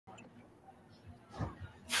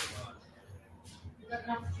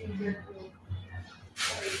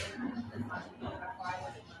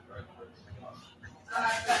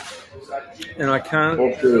And I can't.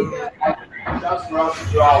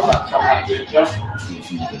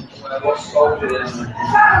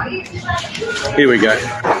 Here we go.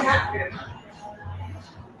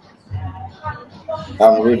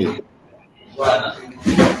 I'm ready.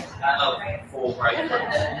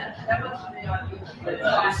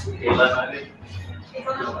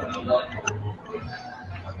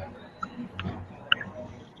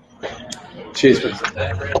 Cheers.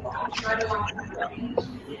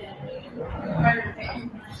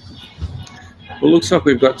 Well, looks like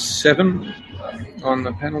we've got 7 on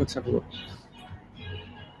the panel. Let's have a look.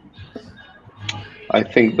 I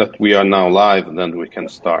think that we are now live, and then we can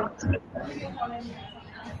start.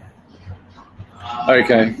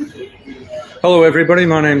 Okay. Hello, everybody.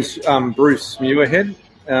 My name's Bruce Muirhead.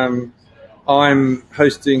 I'm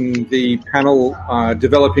hosting the panel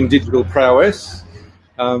Developing Digital Prowess.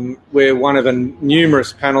 We're one of the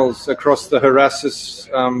numerous panels across the Horasis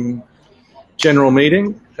general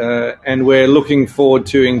meeting, and we're looking forward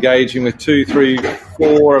to engaging with 2, 3,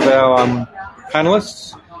 4 of our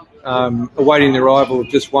panelists, awaiting the arrival of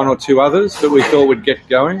just 1 or 2 others that we thought would get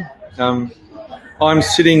going. I'm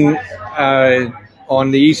sitting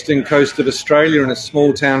on the eastern coast of Australia in a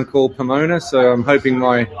small town called Pomona, so I'm hoping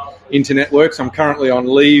my internet works. I'm currently on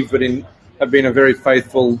leave, but have been a very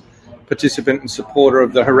faithful participant and supporter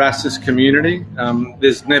of the Horasis community.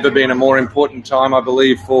 There's never been a more important time, I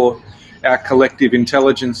believe, for our collective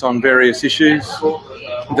intelligence on various issues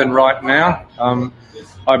than right now.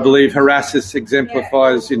 I believe Horasis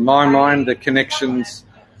exemplifies, in my mind, the connections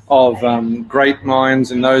of great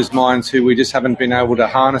minds and those minds who we just haven't been able to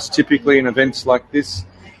harness typically in events like this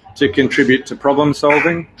to contribute to problem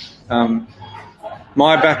solving.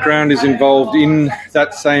 My background is involved in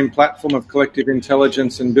that same platform of collective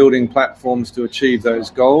intelligence and building platforms to achieve those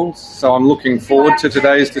goals. So I'm looking forward to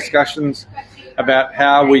today's discussions about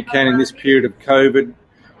how we can, in this period of COVID,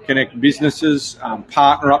 connect businesses,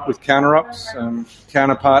 partner up with counterparts, in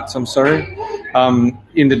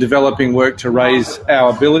the developing work to raise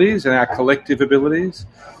our abilities and our collective abilities.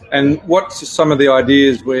 And what's some of the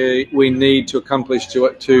ideas we need to accomplish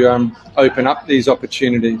to open up these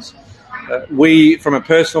opportunities? From a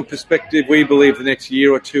personal perspective, we believe the next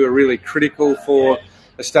year or 2 are really critical for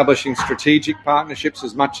establishing strategic partnerships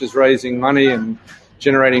as much as raising money and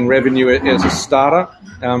generating revenue as a startup.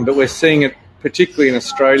 But we're seeing it, particularly in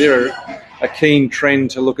Australia, a keen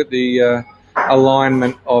trend to look at the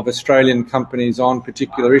alignment of Australian companies on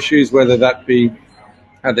particular issues, whether that be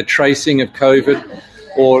the tracing of COVID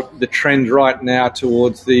or the trend right now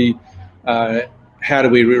towards the how do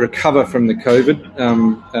we recover from the COVID,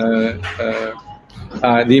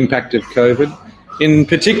 the impact of COVID. In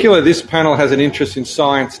particular, this panel has an interest in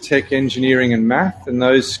science, tech, engineering and math, and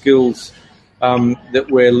those skills that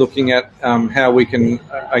we're looking at, how we can,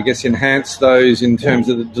 enhance those in terms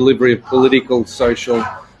of the delivery of political, social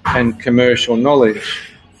and commercial knowledge.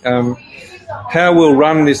 How we'll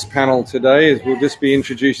run this panel today is we'll just be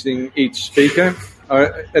introducing each speaker.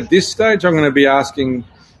 At this stage, I'm going to be asking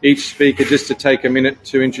each speaker just to take a minute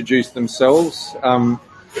to introduce themselves. So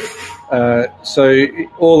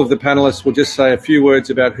all of the panelists will just say a few words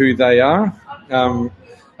about who they are. And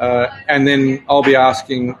then I'll be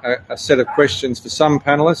asking a set of questions for some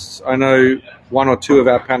panelists. I know 1 or 2 of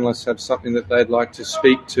our panelists have something that they'd like to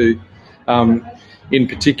speak to in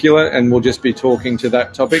particular, and we'll just be talking to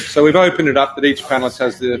that topic. So we've opened it up that each panelist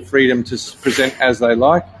has the freedom to present as they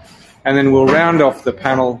like, and then we'll round off the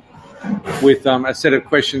panel with a set of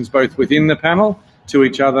questions both within the panel to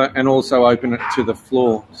each other and also open it to the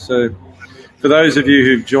floor. So for those of you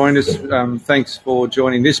who've joined us, thanks for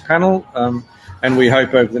joining this panel. And we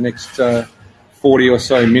hope over the next 40 or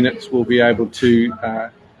so minutes we'll be able to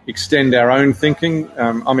extend our own thinking.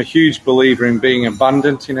 I'm a huge believer in being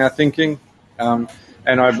abundant in our thinking, and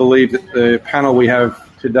I believe that the panel we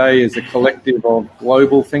have today is a collective of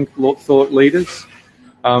global thought leaders,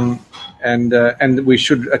 and we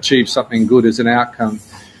should achieve something good as an outcome.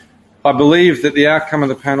 I believe that the outcome of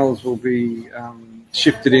the panels will be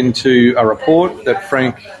shifted into a report that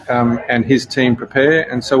Frank and his team prepare,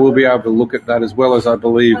 and so we'll be able to look at that, as well as I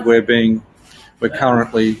believe we're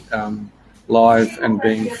currently live and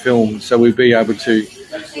being filmed, so we'll be able to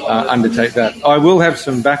undertake that. I will have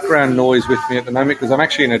some background noise with me at the moment because I'm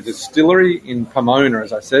actually in a distillery in Pomona,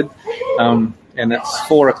 as I said, and it's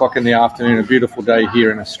 4 o'clock in the afternoon, a beautiful day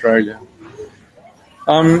here in Australia.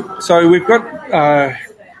 So we've got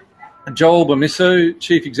Joel Bomisso,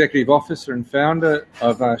 Chief Executive Officer and founder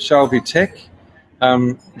of Shalvi-Tech.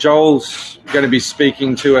 Joel's going to be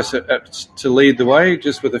speaking to us to lead the way,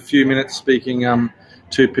 just with a few minutes speaking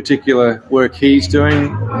to particular work he's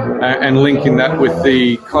doing, and linking that with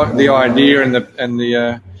the idea and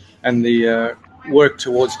the work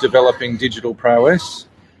towards developing digital prowess.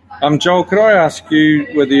 Joel, could I ask you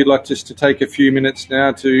whether you'd like just to take a few minutes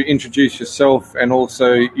now to introduce yourself and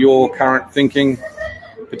also your current thinking,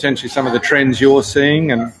 potentially some of the trends you're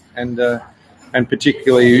seeing, and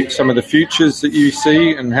particularly some of the futures that you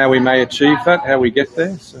see and how we may achieve that, how we get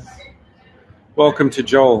there. So, welcome to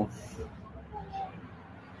Joel.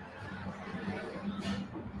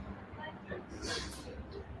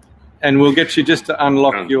 And we'll get you just to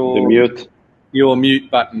unlock your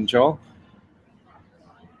mute button, Joel.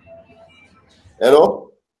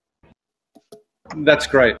 Hello? That's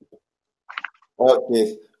great.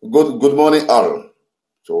 Okay. Good morning, all.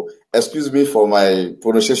 So, excuse me for my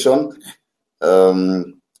pronunciation.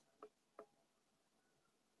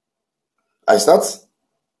 I start?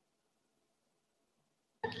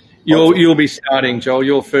 You'll be starting, Joel.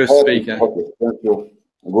 You're first speaker. Okay, thank you.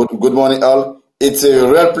 Good morning, all. It's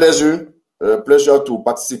a real pleasure to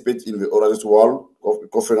participate in the Horizons World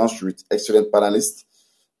conference with excellent panelists.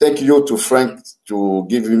 Thank you to Frank for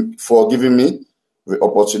giving me the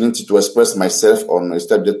opportunity to express myself on a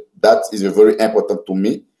subject that is very important to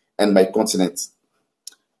me and my continent.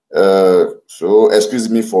 So excuse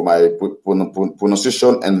me for my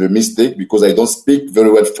pronunciation and the mistake, because I don't speak very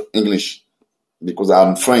well English, because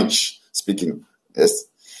I'm French speaking. Yes.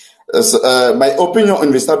 So, my opinion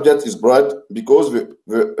on the subject is broad, because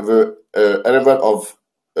the arrival of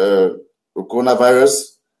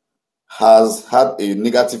coronavirus has had a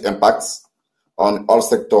negative impact on all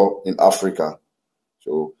sectors in Africa.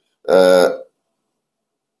 So, the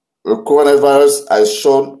coronavirus has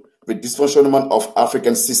shown the dysfunctionment of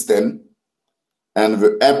African system and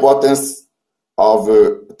the importance of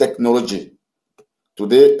technology.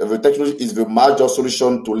 Today, the technology is the major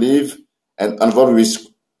solution to live and involve with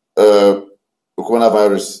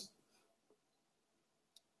coronavirus.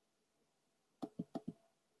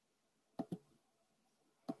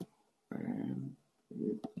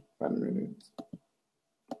 One minute.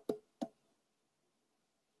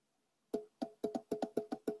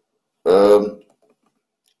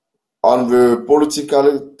 On the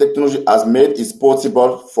political, technology has made it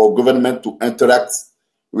possible for government to interact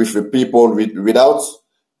with the people without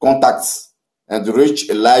contacts and reach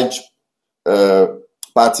a large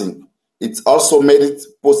party. It also made it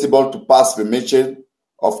possible to pass the message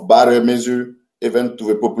of barrier measure even to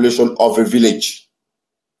the population of a village.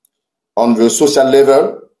 On the social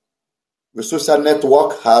level, the social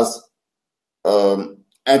network has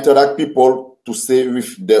interact people to stay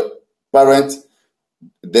with their parents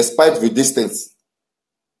despite the distance.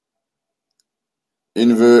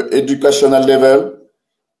 In the educational level,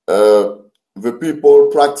 the people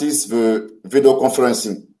practice the video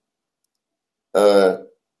conferencing. The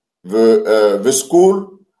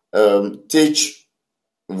school teach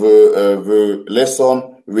the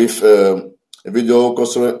lesson with video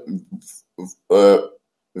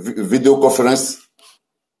conference.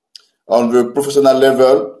 On the professional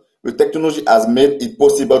level, the technology has made it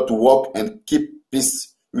possible to work and keep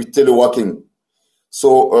pace with teleworking.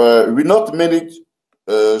 So we not manage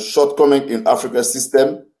shortcoming in Africa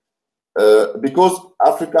system because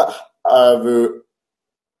the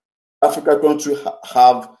Africa country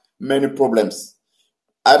have many problems.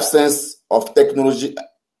 Absence of technology,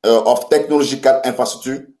 of technological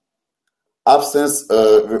infrastructure, absence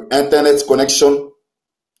of internet connection.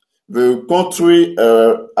 The country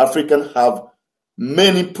African have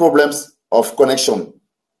many problems of connection.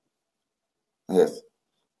 Yes.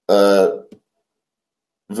 The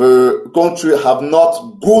country have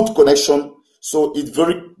not good connection, so it's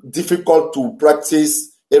very difficult to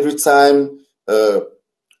practice every time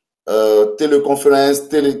teleconference,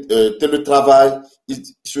 teletravail.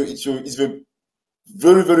 It's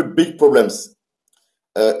very, very big problems.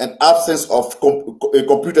 And absence of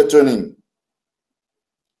computer training.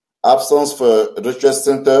 Absence for research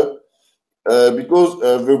center, because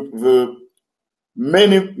the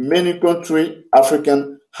many country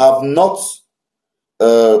African have not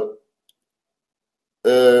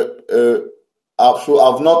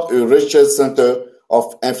have not a research center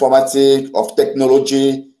of informatics, of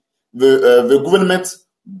technology. The government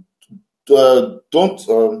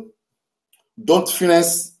don't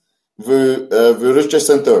finance the research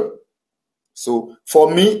center. So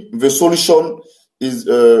for me, the solution is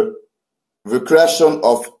the creation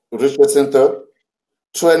of research center,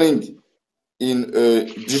 training in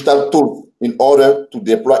digital tools in order to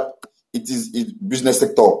deploy it is in business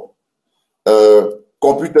sector,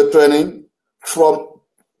 computer training from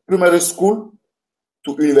primary school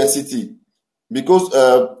to university, because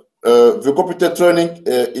the computer training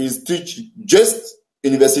is teach just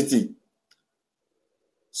university.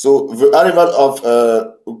 So the arrival of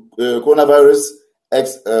coronavirus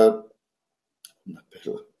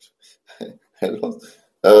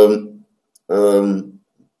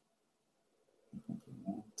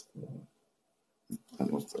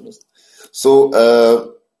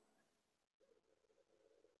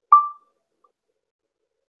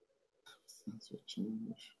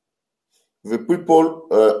the people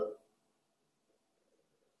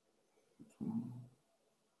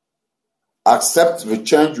accept the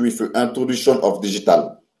change with the introduction of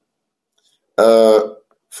digital.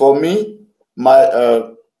 For me, my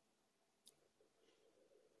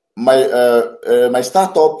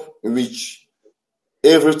startup reach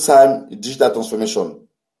every time digital transformation.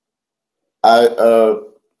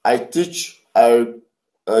 I teach, I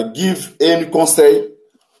give any conseil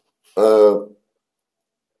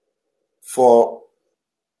for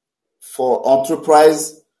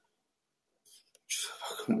enterprise.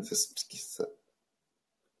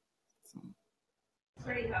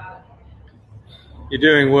 You're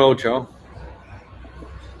doing well, Joel.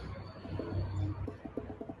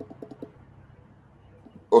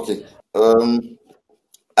 Okay.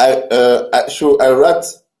 I write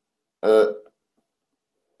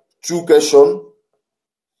 2 questions.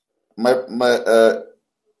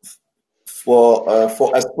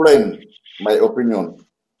 For explain my opinion.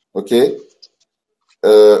 Okay.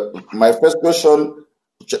 My first question: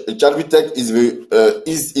 Shalvi-Tech is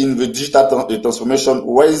in the digital transformation.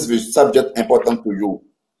 Why is the subject important to you?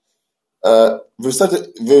 The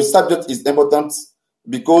subject is important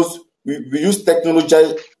because we use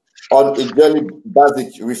technology on a daily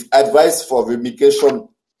basis with advice for the migration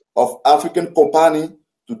of African company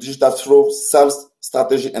to digital through sales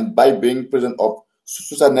strategy and by being present of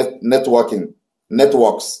social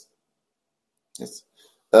networks. Yes.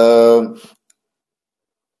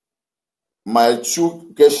 My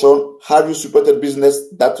 2 question: have you supported business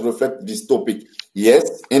that reflect this topic? Yes,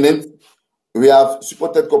 in it we have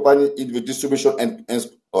supported company in the distribution and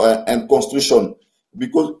construction,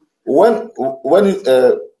 because when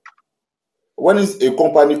is a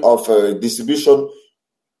company of distribution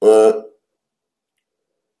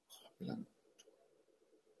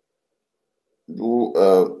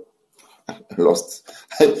lost.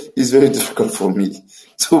 It's very difficult for me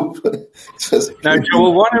to just. No,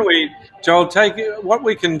 Joel. Why don't we, Joel? Take it. What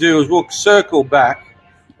we can do is we'll circle back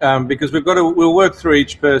because we'll work through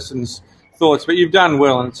each person's thoughts. But you've done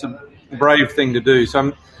well, and it's a brave thing to do.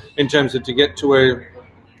 So, in terms of to get to where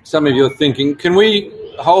some of you're thinking, can we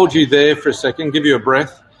hold you there for a second, give you a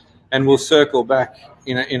breath, and we'll circle back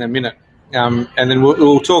in a minute. And then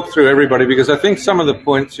we'll talk through everybody, because I think some of the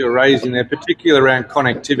points you're raising there, particularly around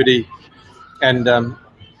connectivity and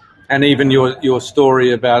even your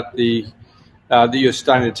story about that you're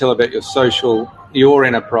starting to tell about your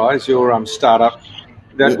enterprise, your startup,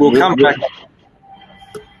 that will come back.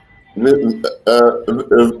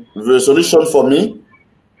 The solution for me?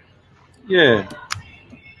 Yeah.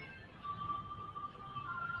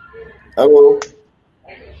 Hello?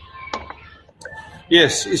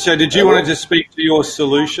 Yes. So did you want to just speak to your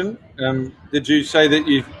solution? Did you say that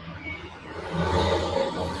you...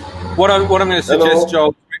 What I'm going to suggest,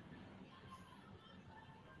 Joel...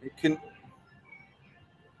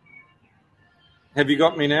 Have you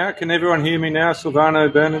got me now? Can everyone hear me now,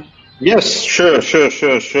 Silvano, Bernard? Yes, sure,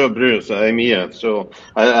 Bruce. I'm here. So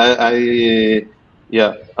we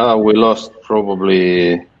lost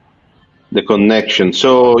probably the connection.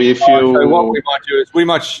 So So what we might do is we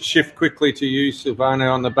might shift quickly to you,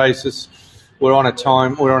 Silvano, on the basis we're on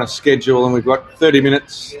a schedule, and we've got 30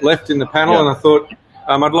 minutes left in the panel. Yeah. And I thought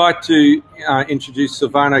I'd like to introduce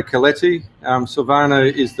Silvano Coletti.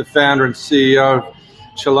 Silvano is the founder and CEO of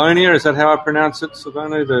Chelonia. Is that how I pronounce it,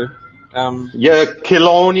 Silvano?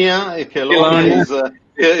 Chelonia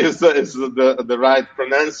is the right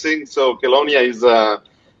pronouncing. So Chelonia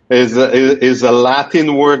is a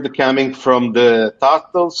Latin word coming from the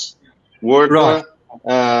turtles word. Right.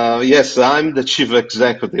 Yes, I'm the chief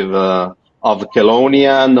executive of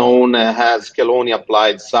Chelonia, known as Chelonia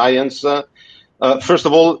Applied Science. First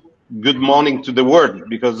of all, good morning to the world,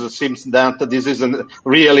 because it seems that this is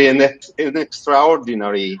really an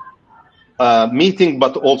extraordinary meeting,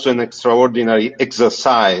 but also an extraordinary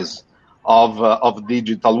exercise of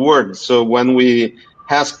digital world. So when we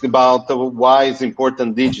ask about why is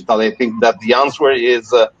important digital, I think that the answer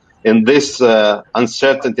is in this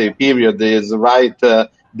uncertainty period is right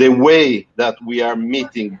the way that we are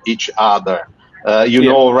meeting each other. You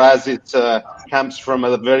know, Razit comes from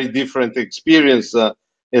a very different experience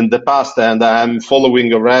in the past, and I'm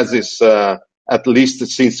following Razis at least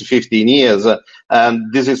since 15 years.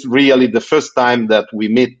 And this is really the first time that we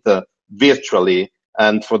meet virtually.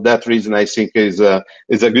 And for that reason, I think is a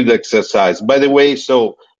good exercise. By the way,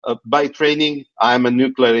 so by training, I'm a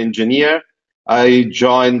nuclear engineer. I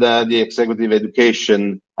joined the executive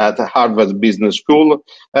education at Harvard Business School,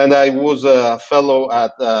 and I was a fellow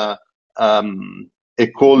at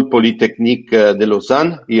École Polytechnique de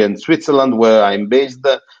Lausanne here in Switzerland, where I'm based.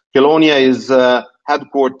 Chelonia is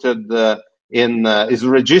headquartered is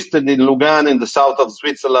registered in Lugano in the south of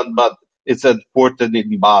Switzerland, but it's headquartered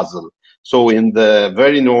in Basel, so in the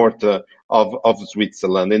very north of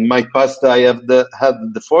Switzerland. In my past, I have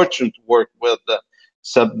had the fortune to work with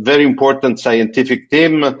some very important scientific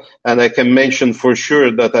team, and I can mention for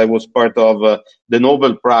sure that I was part of the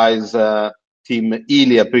Nobel Prize team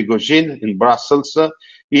Ilya Prigozhin in Brussels.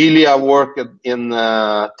 Ilya worked in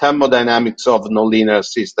thermodynamics of nonlinear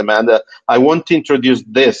system, and I want to introduce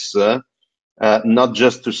this not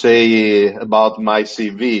just to say about my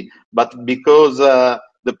CV, but because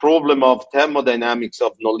the problem of thermodynamics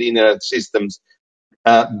of nonlinear systems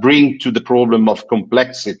bring to the problem of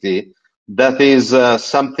complexity. That is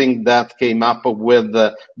something that came up with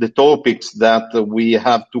the topics that we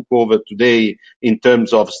have to cover today in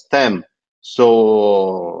terms of STEM.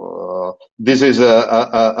 So this is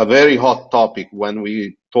a very hot topic when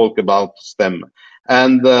we talk about STEM.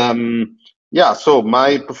 And yeah, so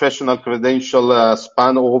my professional credential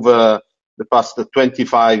span over the past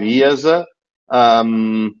 25 years. I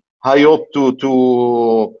hope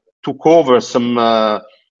to cover some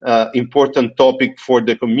important topic for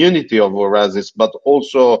the community of Oasis, but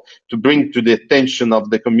also to bring to the attention of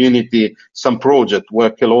the community some project where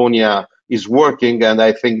Chelonia is working, and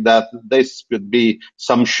I think that this could be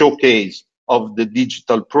some showcase of the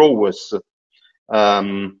digital prowess.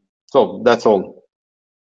 So that's all.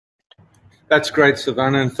 That's great,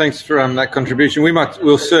 Silvano, and thanks for that contribution.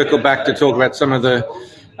 We'll circle back to talk about some of the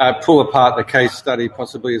pull apart the case study,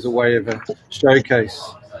 possibly as a way of a showcase.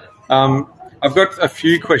 I've got a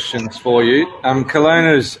few questions for you.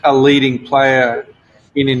 Chelonia is a leading player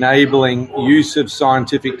in enabling use of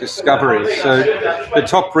scientific discovery. So the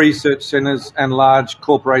top research centres and large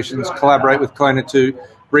corporations collaborate with Chelonia to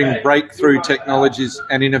bring breakthrough technologies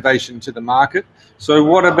and innovation to the market. So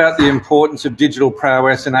what about the importance of digital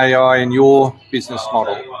prowess and AI in your business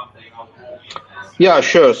model? Yeah,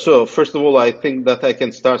 sure. So first of all, I think that I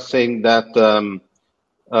can start saying that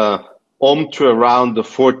home to around the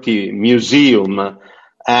 40 museum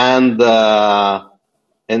and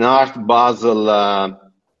an Art Basel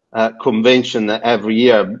convention every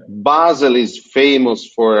year. Basel is famous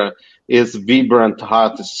for its vibrant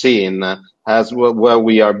art scene, as where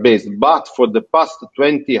we are based. But for the past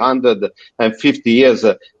 150 years,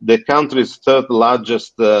 the country's third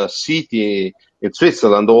largest city in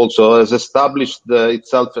Switzerland also has established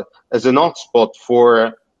itself as an hotspot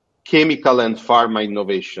for chemical and pharma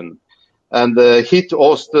innovation. And it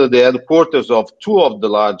hosts the headquarters of two of the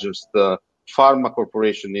largest pharma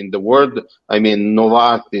corporations in the world, I mean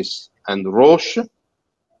Novartis and Roche.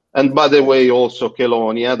 And by the way, also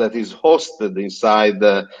Chelonia, that is hosted inside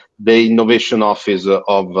the innovation office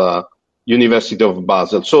of University of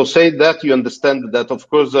Basel. So say that you understand that, of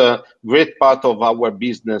course, a great part of our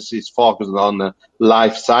business is focused on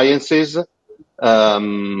life sciences.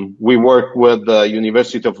 We work with the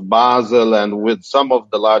University of Basel and with some of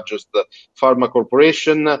the largest pharma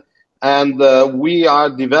corporations. And we are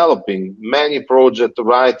developing many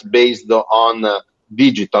projects based on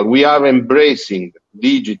digital. We are embracing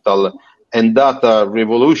digital and data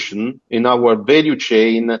revolution in our value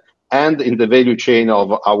chain and in the value chain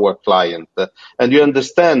of our client. And you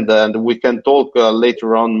understand, and we can talk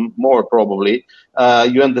later on more probably,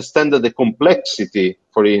 you understand that the complexity,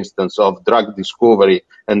 for instance, of drug discovery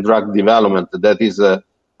and drug development, that is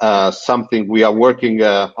something we are working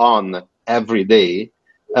on every day.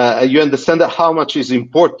 You understand how much is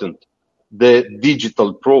important the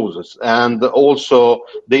digital process, and also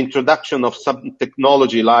the introduction of some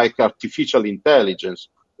technology like artificial intelligence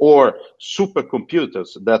or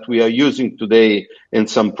supercomputers that we are using today in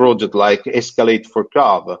some project like Escalate for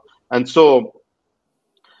Cov. And so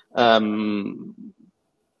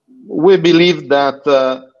we believe that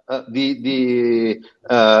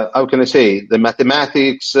how can I say, the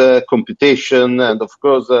mathematics, computation, and of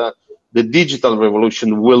course the digital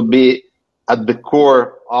revolution will be at the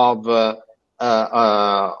core of the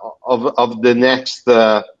next,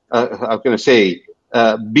 how can I say,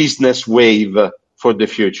 business wave for the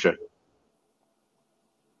future.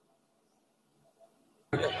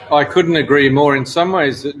 I couldn't agree more. In some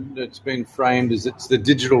ways, it's been framed as it's the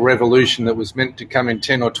digital revolution that was meant to come in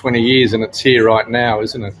 10 or 20 years, and it's here right now,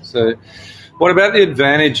 isn't it? So what about the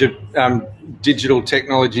advantage of digital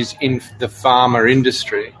technologies in the pharma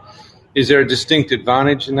industry? Is there a distinct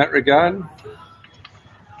advantage in that regard?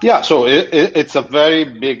 Yeah, so it's a very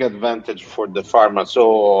big advantage for the pharma.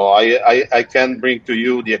 So I can bring to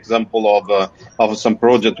you the example of some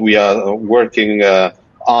project we are working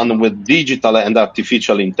on with digital and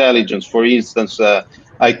artificial intelligence. For instance,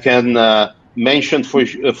 I can mention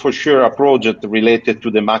for sure a project related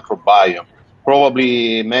to the microbiome.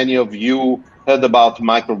 Probably many of you heard about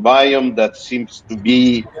microbiome. That seems to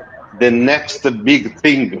be the next big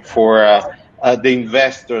thing for the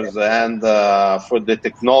investors and for the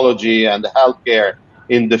technology and the healthcare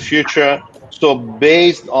in the future. So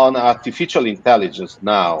based on artificial intelligence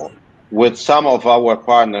now, with some of our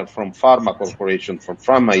partners from pharma corporation, from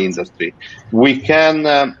pharma industry, we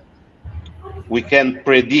can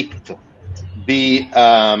predict the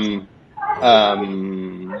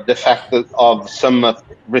fact of some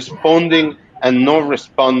responding and non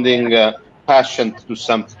responding patients to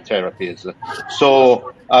some therapies.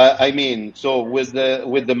 So so with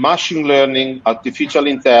the machine learning, artificial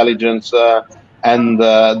intelligence, and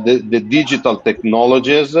the digital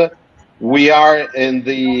technologies, we are in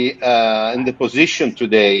the position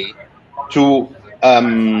today to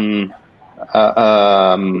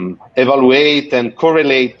evaluate and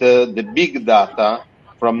correlate the big data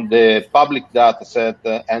from the public data set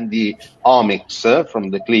and the omics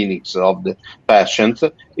from the clinics of the patient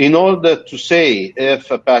in order to say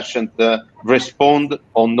if a patient respond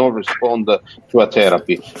or not respond to a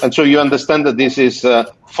therapy. And so you understand that this is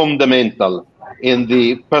fundamental in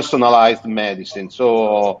the personalized medicine.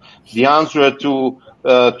 So the answer to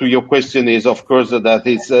your question is, of course, that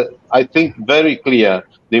it's, I think, very clear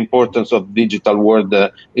the importance of digital world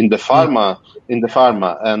in the pharma,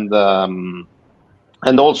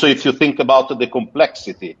 and also if you think about the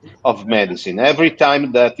complexity of medicine, every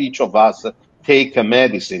time that each of us take a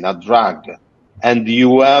medicine, a drug, and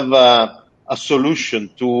you have a solution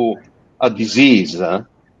to a disease,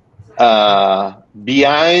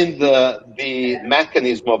 behind the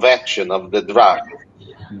mechanism of action of the drug,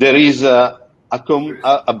 there is a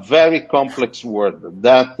very complex world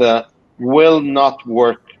that will not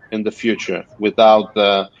work in the future without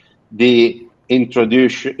the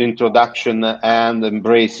introduction and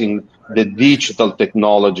embracing the digital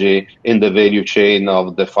technology in the value chain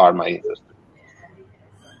of the pharma industry.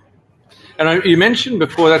 And you mentioned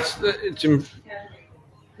before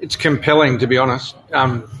it's compelling, to be honest,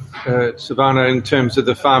 Silvano, in terms of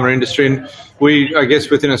the pharma industry. And we, I guess,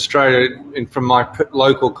 within Australia, and from my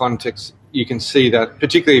local context, you can see that,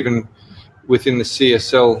 particularly even within the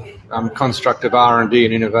CSL construct of R&D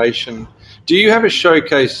and innovation. Do you have a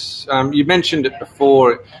showcase? You mentioned it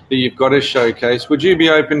before that you've got a showcase. Would you be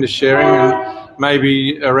open to sharing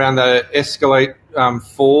maybe around the Escalate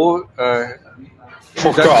 4?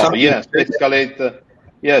 For Cote, yes. Escalate.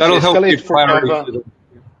 Yes, that'll help Escalate give clarity.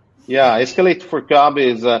 Yeah, Escalate for Cote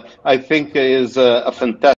is, I think, is a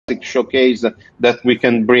fantastic showcase that we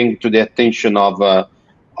can bring to the attention of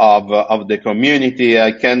the community.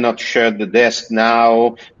 I cannot share the desk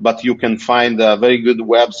now, but you can find a very good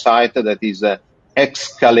website that is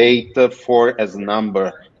Escalate for as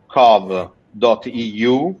number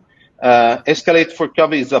cov.eu. Escalate for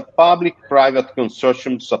Cov is a public-private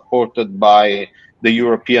consortium supported by the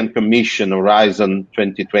European Commission Horizon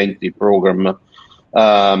 2020 program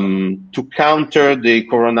to counter the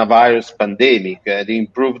coronavirus pandemic and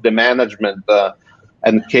improve the management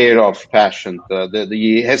and care of patients.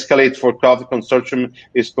 The Escalate for Cov consortium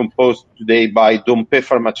is composed today by Dompe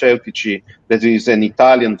Farmaceutici, that is an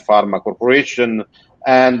Italian pharma corporation,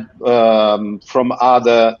 and from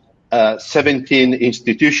other 17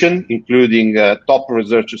 institutions, including top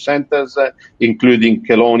research centers, including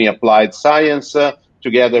Chelonia Applied Science,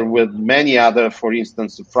 together with many other, for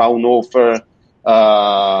instance, Fraunhofer,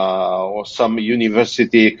 or some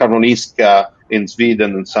university, Karolinska in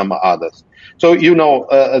Sweden, and some others. So,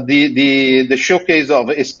 the showcase of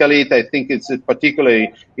Escalate, I think it's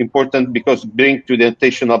particularly important because it brings to the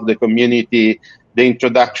attention of the community the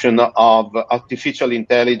introduction of artificial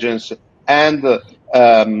intelligence and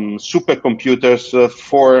supercomputers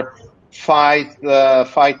for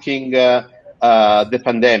fighting the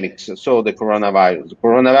pandemics, so the coronavirus. The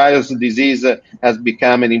coronavirus disease has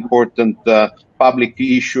become an important public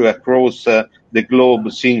issue across the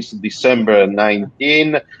globe since December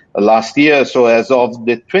 19 last year. So as of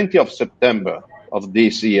the 20th of September of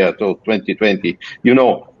this year, so 2020,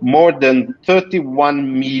 more than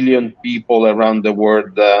 31 million people around the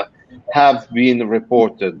world have been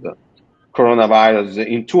reported coronavirus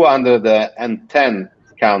in 210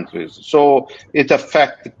 countries. So it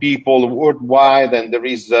affects people worldwide, and there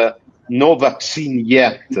is no vaccine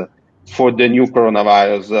yet for the new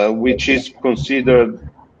coronavirus, which is considered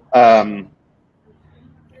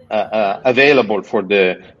available for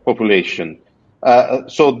the population.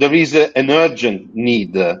 So there is an urgent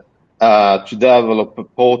need to develop a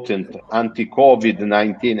potent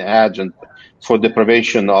anti-COVID-19 agent for the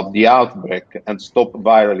prevention of the outbreak and stop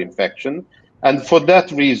viral infection. And for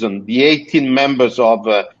that reason, the 18 members of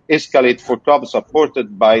Escalate for COP,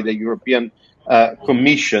 supported by the European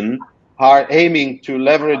Commission, are aiming to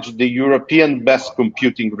leverage the European best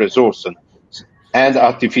computing resources and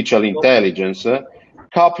artificial intelligence,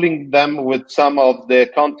 coupling them with some of the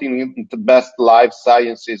continent's best life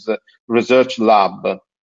sciences research lab.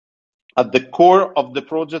 At the core of the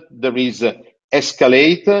project, there is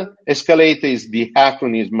Escalate. Escalate is the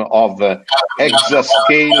acronym of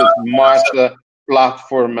Exascale Smart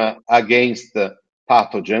Platform Against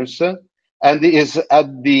Pathogens, and is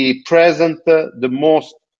at the present the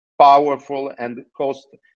most powerful and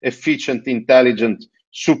cost-efficient intelligent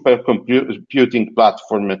supercomputing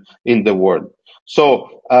platform in the world.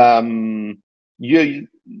 So,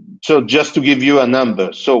 so just to give you a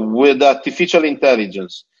number, so with artificial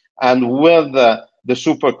intelligence and with the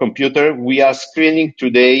supercomputer, we are screening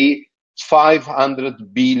today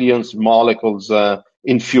 500 billion molecules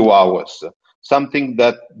in few hours, something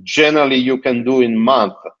that generally you can do in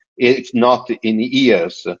months, if not in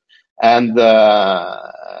years. And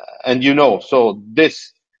you know, so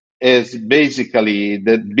this is basically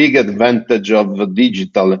the big advantage of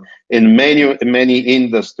digital in many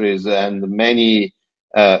industries and many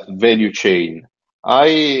value chain.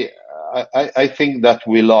 I think that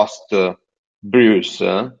we lost Bruce.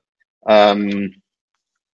 It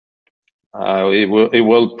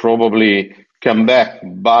will probably come back,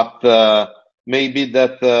 but maybe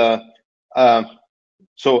that.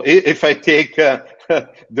 So if I take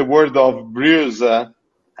the word of Bruce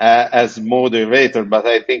as moderator, but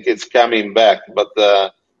I think it's coming back. But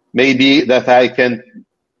maybe that I can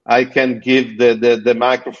give the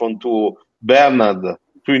microphone to Bernard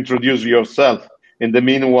to introduce yourself. In the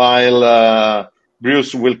meanwhile,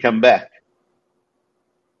 Bruce will come back.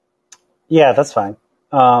 Yeah, that's fine.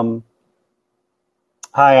 Hi,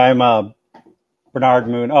 I'm Bernard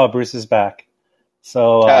Moon. Oh, Bruce is back.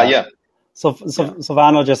 So yeah. So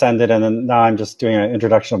Silvano just ended, and then now I'm just doing an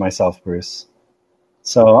introduction of myself, Bruce.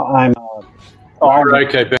 So I'm.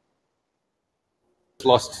 Okay, Ben.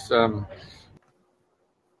 Lost.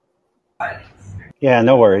 Yeah,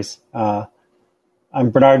 no worries. I'm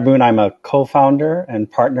Bernard Moon. I'm a co-founder and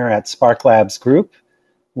partner at SparkLabs Group.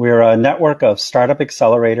 We're a network of startup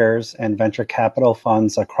accelerators and venture capital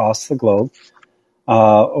funds across the globe.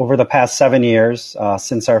 Over the past 7 years,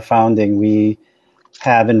 since our founding, we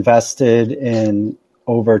have invested in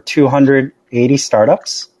over 280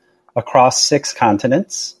 startups across 6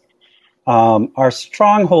 continents. Our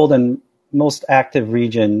stronghold and most active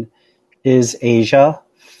region is Asia,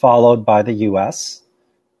 followed by the US.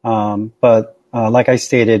 But like I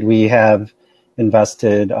stated, we have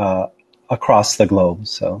invested across the globe.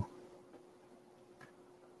 So,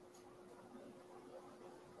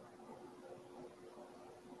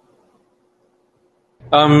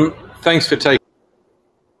 thanks for taking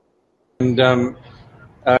and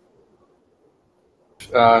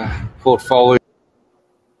portfolio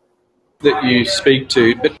that you speak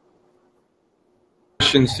to, but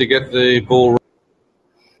questions to get the ball.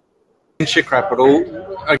 Venture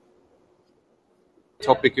capital, a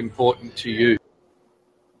topic important to you.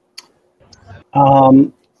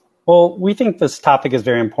 Well, we think this topic is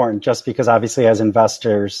very important just because obviously as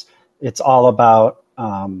investors, it's all about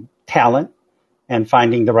talent and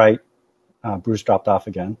finding the right, Bruce dropped off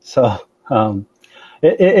again. So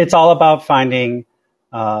it's all about finding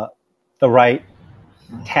the right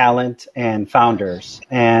talent and founders.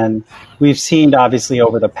 And we've seen obviously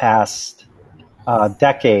over the past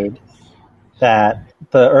decade that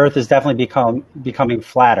the earth is definitely becoming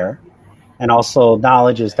flatter, and also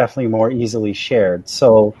knowledge is definitely more easily shared.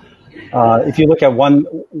 So if you look at one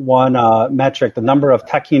metric, the number of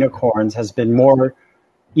tech unicorns has been more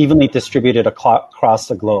evenly distributed across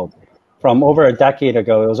the globe. From over a decade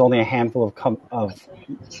ago, it was only a handful of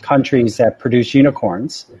countries that produce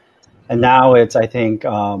unicorns, and now it's, I think,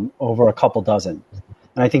 over a couple dozen.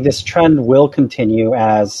 And I think this trend will continue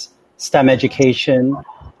as STEM education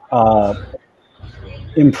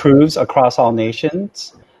improves across all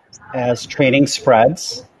nations, as training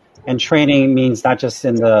spreads. And training means not just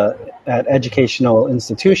at educational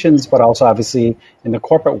institutions, but also obviously in the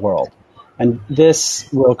corporate world. And this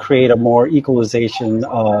will create a more equalization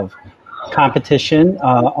of competition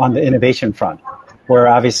on the innovation front, where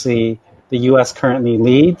obviously the U.S. currently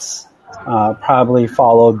leads, probably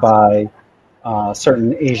followed by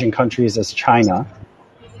certain Asian countries as China.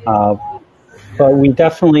 But we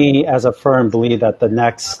definitely, as a firm, believe that the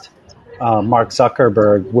next Mark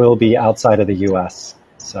Zuckerberg will be outside of the U.S.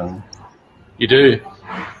 So, you do?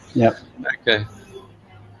 Yep. Okay.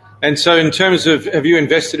 And so in terms of, have you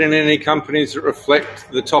invested in any companies that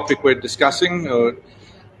reflect the topic we're discussing? Or?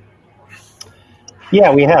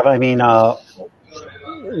 Yeah, we have. I mean,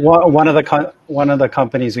 one of the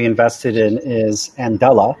companies we invested in is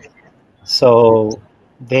Andela. So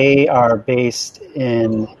they are based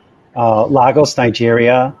in Lagos,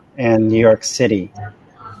 Nigeria, and New York City.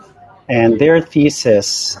 And their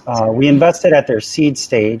thesis, we invested at their seed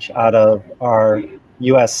stage out of our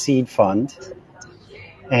U.S. seed fund.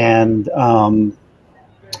 And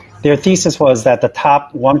their thesis was that the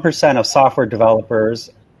top 1% of software developers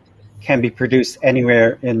can be produced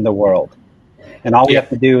anywhere in the world. And all we have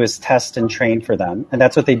to do is test and train for them. And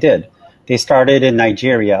that's what they did. They started in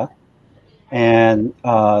Nigeria, and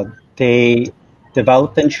they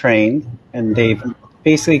developed and trained, and they've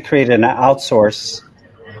basically created an outsource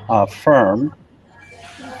firm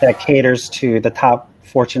that caters to the top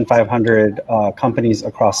Fortune 500 companies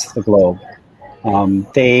across the globe.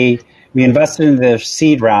 We invested in their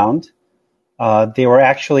seed round. They were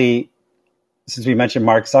actually, since we mentioned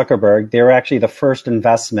Mark Zuckerberg, they were actually the first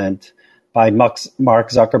investment by Mark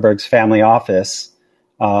Zuckerberg's family office.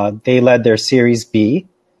 They led their Series B.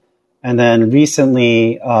 And then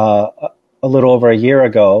recently, a little over a year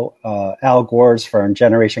ago, Al Gore's firm,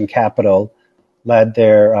 Generation Capital, led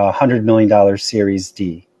their $100 million Series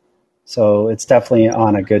D. So it's definitely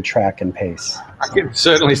on a good track and pace. It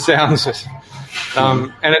certainly sounds it.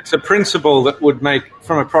 And it's a principle that would make,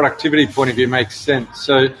 from a productivity point of view, make sense.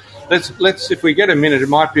 So let's if we get a minute, it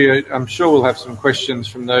might be, I'm sure we'll have some questions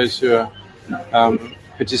from those who are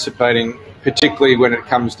participating, particularly when it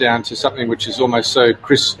comes down to something which is almost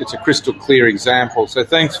it's a crystal clear example. So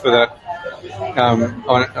thanks for that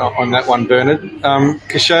on that one, Bernard.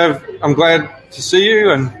 Keshav, I'm glad to see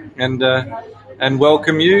you and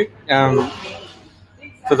welcome you.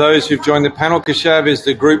 For those who've joined the panel, Keshav is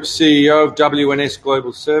the Group CEO of WNS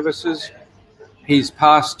Global Services. He's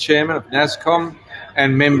past chairman of NASCOM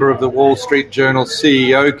and member of the Wall Street Journal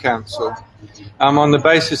CEO Council. On the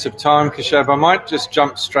basis of time, Keshav, I might just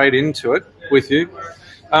jump straight into it with you.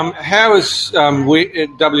 How is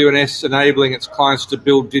WNS enabling its clients to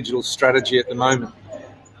build digital strategy at the moment?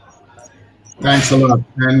 Thanks a lot.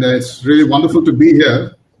 And it's really wonderful to be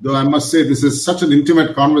here. Though I must say this is such an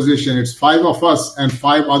intimate conversation. It's 5 of us and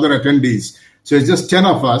 5 other attendees. So it's just 10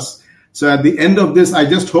 of us. So at the end of this, I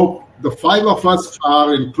just hope the 5 of us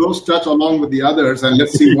are in close touch along with the others, and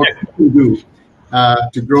let's see what we can do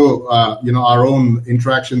to grow our own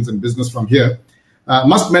interactions and business from here.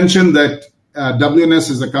 Must mention that WNS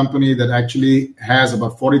is a company that actually has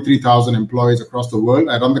about 43,000 employees across the world.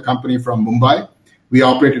 I run the company from Mumbai. We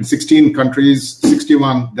operate in 16 countries,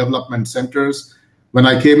 61 development centers. When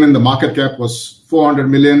I came in, the market cap was $400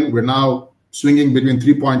 million. We're now swinging between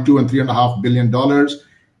 $3.2 and $3.5 billion.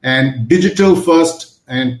 And digital first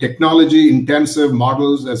and technology intensive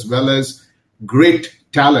models, as well as great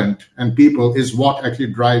talent and people, is what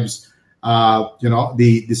actually drives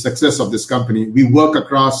the success of this company. We work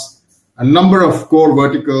across a number of core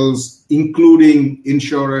verticals, including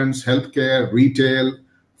insurance, healthcare, retail,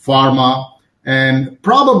 pharma, and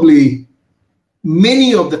probably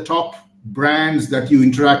many of the top brands that you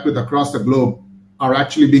interact with across the globe are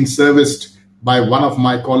actually being serviced by one of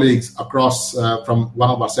my colleagues across from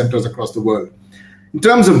one of our centers across the world. In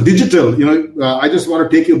terms of digital, I just want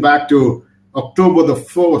to take you back to October the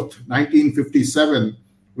 4th, 1957,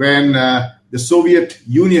 when the Soviet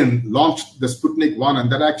Union launched the Sputnik 1,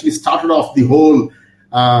 and that actually started off the whole,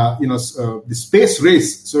 the space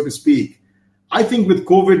race, so to speak. I think with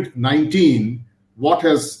COVID-19, what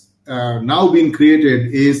has now been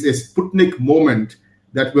created is a Sputnik moment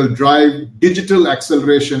that will drive digital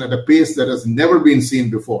acceleration at a pace that has never been seen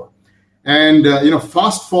before. And,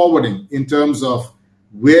 fast forwarding in terms of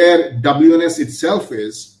where WNS itself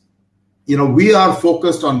is, we are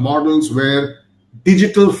focused on models where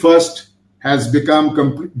digital first has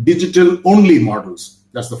become digital only models.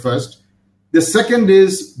 That's the first. The second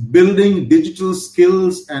is building digital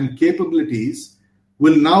skills and capabilities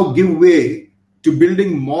will now give way to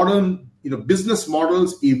building modern, business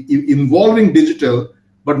models involving digital,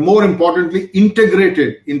 but more importantly,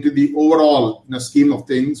 integrated into the overall scheme of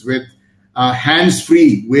things with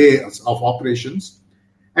hands-free ways of operations.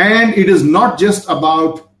 And it is not just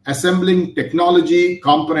about assembling technology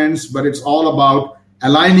components, but it's all about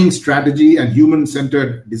aligning strategy and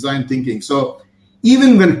human-centered design thinking. So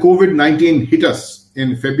even when COVID-19 hit us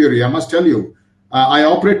in February, I must tell you, I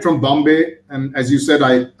operate from Bombay, and as you said,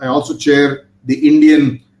 I also chair the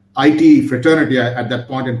Indian IT fraternity. At that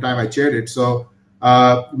point in time, I chaired it. So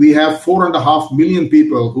we have 4.5 million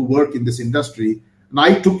people who work in this industry, and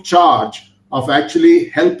I took charge of actually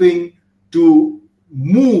helping to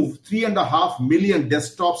move 3.5 million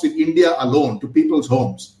desktops in India alone to people's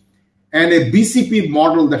homes. And a BCP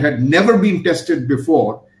model that had never been tested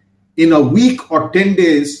before, in a week or 10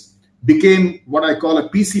 days, became what I call a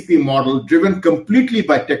PCP model, driven completely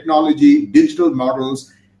by technology, digital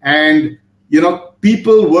models, and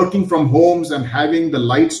people working from homes and having the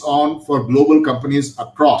lights on for global companies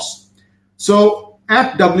across. So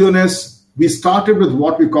at WNS, we started with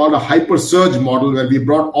what we call a hyper surge model, where we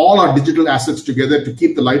brought all our digital assets together to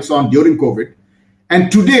keep the lights on during COVID.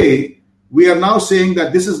 And today, we are now saying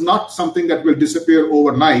that this is not something that will disappear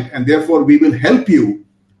overnight, and therefore we will help you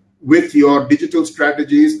with your digital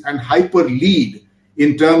strategies and hyper lead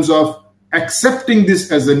in terms of accepting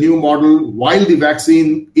this as a new model while the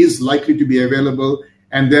vaccine is likely to be available,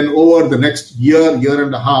 and then over the next year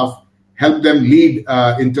and a half, help them lead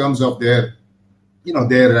in terms of their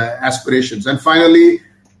aspirations. And finally,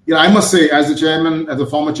 I must say, as a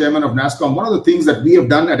former chairman of NASSCOM, one of the things that we have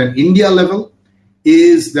done at an India level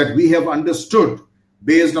is that we have understood,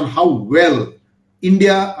 based on how well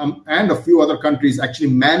India and a few other countries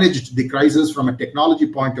actually managed the crisis from a technology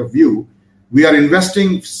point of view, we are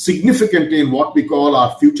investing significantly in what we call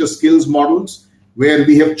our future skills models, where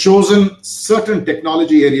we have chosen certain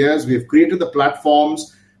technology areas, we have created the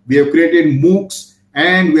platforms, we have created MOOCs,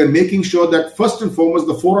 and we are making sure that first and foremost,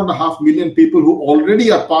 the 4.5 million people who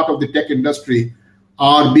already are part of the tech industry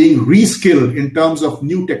are being reskilled in terms of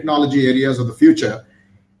new technology areas of the future.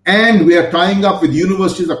 And we are tying up with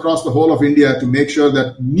universities across the whole of India to make sure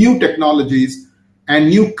that new technologies and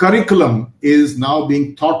new curriculum is now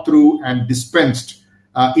being thought through and dispensed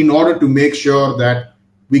in order to make sure that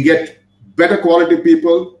we get better quality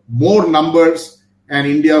people, more numbers, and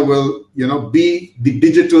India will, be the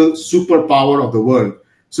digital superpower of the world.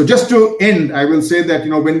 So just to end, I will say that,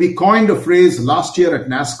 when we coined a phrase last year at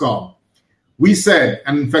NASSCOM, we said,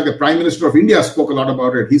 and in fact, the Prime Minister of India spoke a lot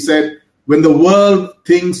about it. He said, when the world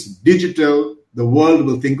thinks digital, the world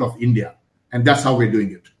will think of India. And that's how we're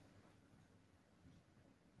doing it.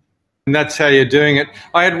 And that's how you're doing it.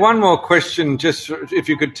 I had one more question, just if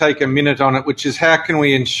you could take a minute on it, which is how can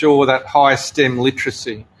we ensure that high STEM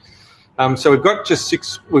literacy? So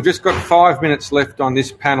we've just got 5 minutes left on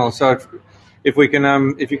this panel. So if we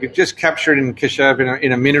can, if you could just capture it in Keshav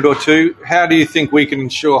in a minute or two, how do you think we can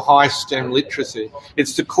ensure high STEM literacy?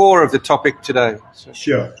 It's the core of the topic today. So.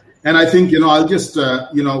 Sure. And I think, I'll just,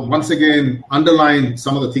 once again, underline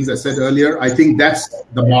some of the things I said earlier. I think that's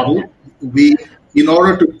the model. In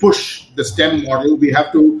order to push the STEM model, we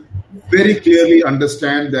have to very clearly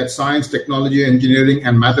understand that science, technology, engineering,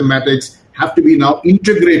 and mathematics have to be now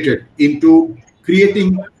integrated into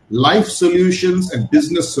creating life solutions and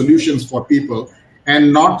business solutions for people,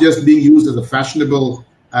 and not just being used as a fashionable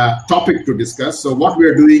topic to discuss. So what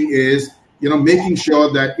we're doing is, making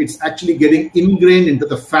sure that it's actually getting ingrained into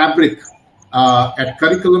the fabric at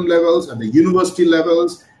curriculum levels, at the university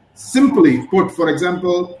levels. Simply put, for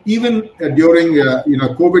example, even during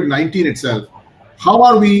COVID-19 itself, how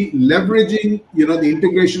are we leveraging the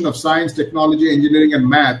integration of science, technology, engineering, and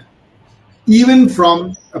math, even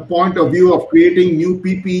from a point of view of creating new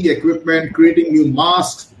PPE equipment, creating new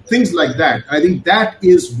masks, things like that. I think that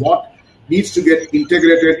is what needs to get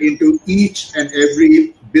integrated into each and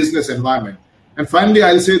every business environment. And finally,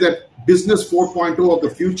 I'll say that business 4.0 of the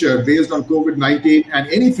future, based on COVID-19 and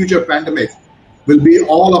any future pandemic, will be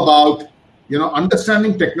all about,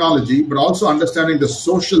 understanding technology, but also understanding the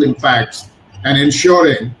social impacts and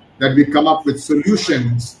ensuring that we come up with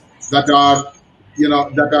solutions that are,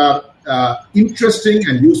 interesting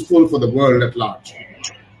and useful for the world at large.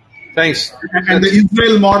 Thanks. And the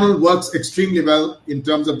Israel model works extremely well in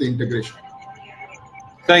terms of the integration.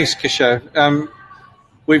 Thanks, Keshav.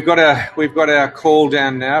 We've got our call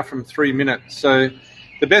down now from 3 minutes. So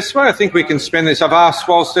the best way I think we can spend this, I've asked,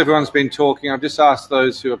 whilst everyone's been talking, I've just asked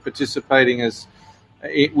those who are participating as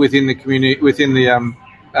within the community, within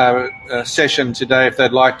the session today, if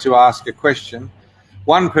they'd like to ask a question.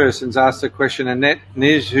 One person's asked a question, Annette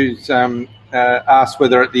Nij, who's asked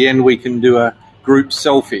whether at the end we can do a group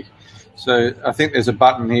selfie. So I think there's a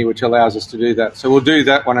button here which allows us to do that. So we'll do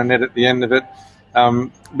that one, Annette, at the end of it.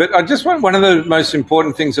 But I just want, one of the most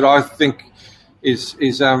important things that I think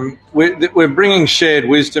we're bringing shared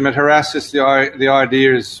wisdom. At Harassus, the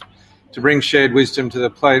idea is to bring shared wisdom to the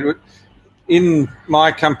plate. In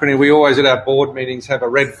my company, we always at our board meetings have a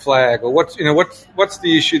red flag, or what's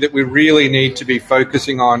the issue that we really need to be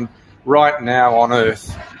focusing on right now on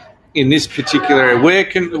Earth in this particular area.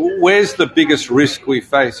 Where's the biggest risk we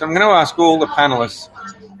face? I'm going to ask all the panelists,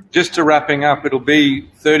 just to wrapping up, it'll be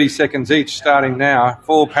 30 seconds each starting now,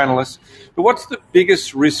 4 panelists. But what's the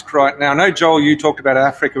biggest risk right now? I know, Joel, you talked about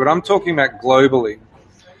Africa, but I'm talking about globally.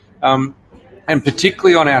 And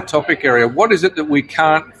particularly on our topic area, what is it that we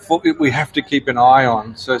have to keep an eye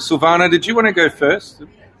on? So, Silvano, did you want to go first?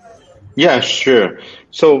 Yeah, sure.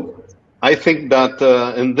 So I think that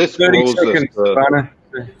in this 30 process... seconds, Silvano.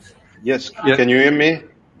 Yes, yeah. Can you hear me?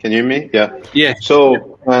 Can you hear me? Yeah. Yeah.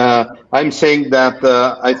 So I'm saying that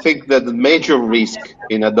I think that the major risk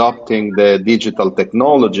in adopting the digital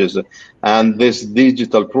technologies and this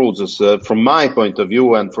digital process, from my point of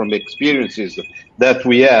view and from experiences that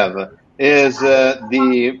we have, is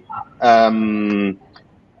the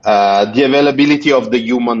availability of the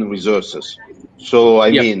human resources. So I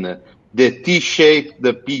mean, the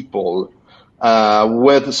T-shaped people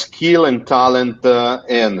with skill and talent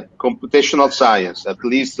in computational science, at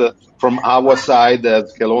least from our side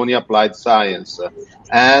as Chelonia Applied Science,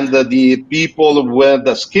 and the people with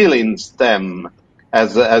the skill in STEM,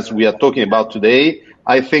 as we are talking about today,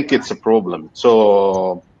 I think it's a problem.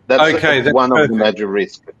 So that's one of the major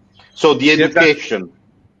risks. So the education.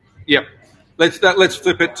 Yep. Let's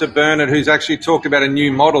flip it to Bernard, who's actually talked about a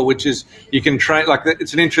new model, which is you can train. Like,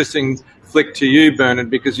 it's an interesting flick to you, Bernard,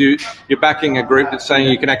 because you're backing a group that's saying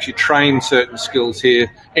you can actually train certain skills here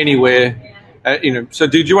anywhere. So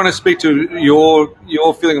did you want to speak to your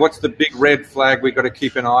feeling? What's the big red flag we've got to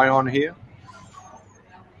keep an eye on here?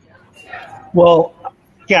 Well,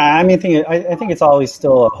 yeah, I mean, I think it's always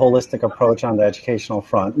still a holistic approach on the educational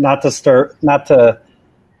front, not to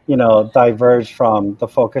diverge from the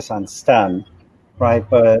focus on STEM, right?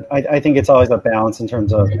 But I think it's always a balance in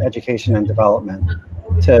terms of education and development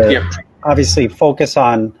to obviously focus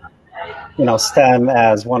on, STEM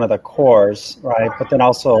as one of the cores, right? But then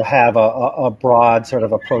also have a broad sort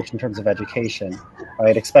of approach in terms of education,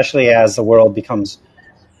 right? Especially as the world becomes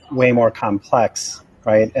way more complex,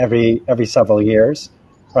 right? Every several years,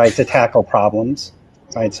 right? To tackle problems,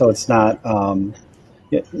 right? So it's not,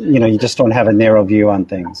 you just don't have a narrow view on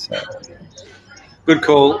things. So. Good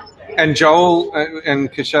call. And Joel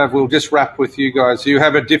and Keshav, we'll just wrap with you guys. Do you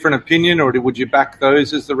have a different opinion, or would you back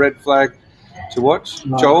those as the red flag to watch?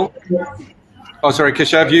 Joel? Oh, sorry,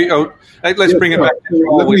 Keshav, let's bring it back.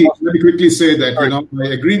 Let me quickly say that, I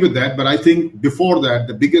agree with that, but I think before that,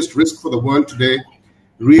 the biggest risk for the world today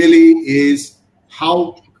really is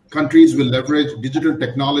how countries will leverage digital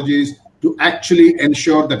technologies to actually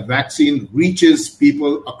ensure that vaccine reaches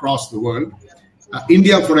people across the world.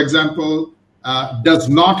 India, for example, does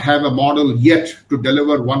not have a model yet to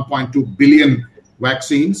deliver 1.2 billion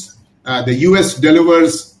vaccines. The US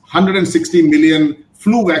delivers 160 million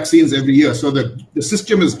flu vaccines every year. So the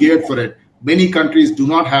system is geared for it. Many countries do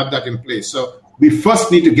not have that in place. So we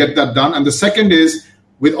first need to get that done. And the second is,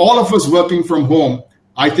 with all of us working from home,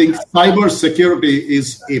 I think cyber security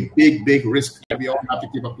is a big, big risk that we all have to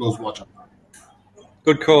keep a close watch on.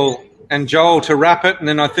 Good call. And Joel, to wrap it, and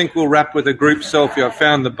then I think we'll wrap with a group selfie. I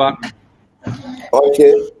found the button.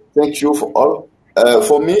 Okay, thank you for all.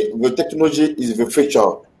 For me, the technology is the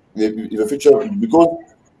future. The future, because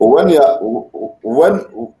when it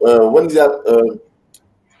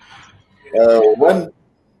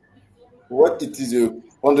is a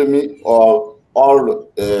pandemic or all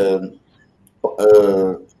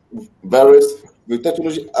virus, the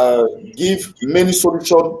technology give many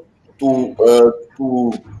solutions to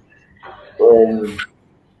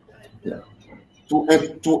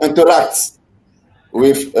interact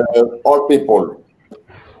with all people.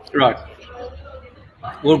 Right.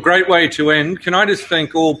 Well, great way to end. Can I just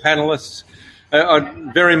thank all panelists? I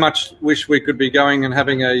very much wish we could be going and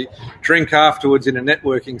having a drink afterwards in a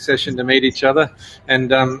networking session to meet each other and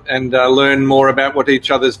learn more about what each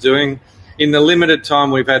other's doing. In the limited time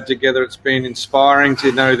we've had together, it's been inspiring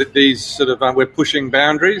to know that these sort of we're pushing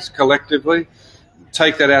boundaries collectively.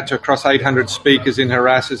 Take that out to across 800 speakers in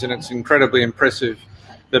Harassus, and it's incredibly impressive,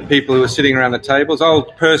 the people who are sitting around the tables. I'll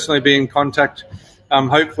personally be in contact,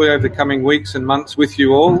 hopefully over the coming weeks and months with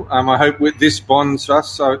you all. I hope this bonds us,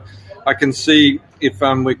 so I can see if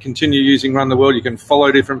we continue using Run the World, you can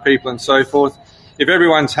follow different people and so forth. If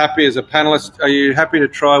everyone's happy as a panelist, are you happy to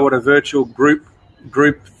try what a virtual group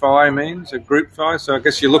fi means? A group fi? So I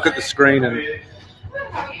guess you look at the screen and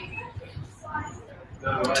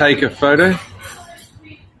take a photo.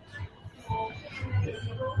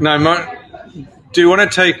 No, do you want to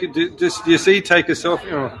take? Do you see? Take a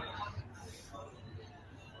selfie. Oh.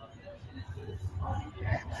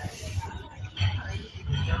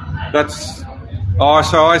 That's. Oh,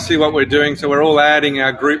 so I see what we're doing. So we're all adding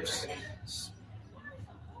our groups.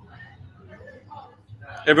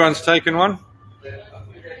 Everyone's taken one.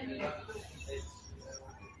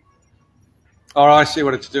 Oh, I see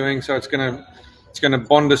what it's doing. So it's gonna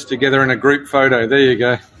bond us together in a group photo. There you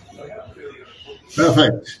go.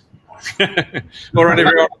 Perfect. All right,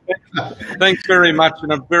 everyone. Thanks very much,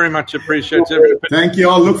 and I very much appreciate it. Thank you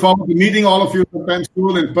all. Look forward to meeting all of you at Penn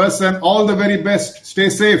School in person. All the very best. Stay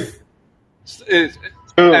safe.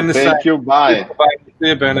 And thank you. Bye. Bye. See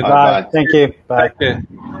you, Bernard. Bye. Thank you. Bye. Take care.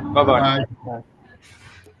 Bye-bye. Bye. Bye.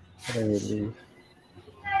 How do we leave?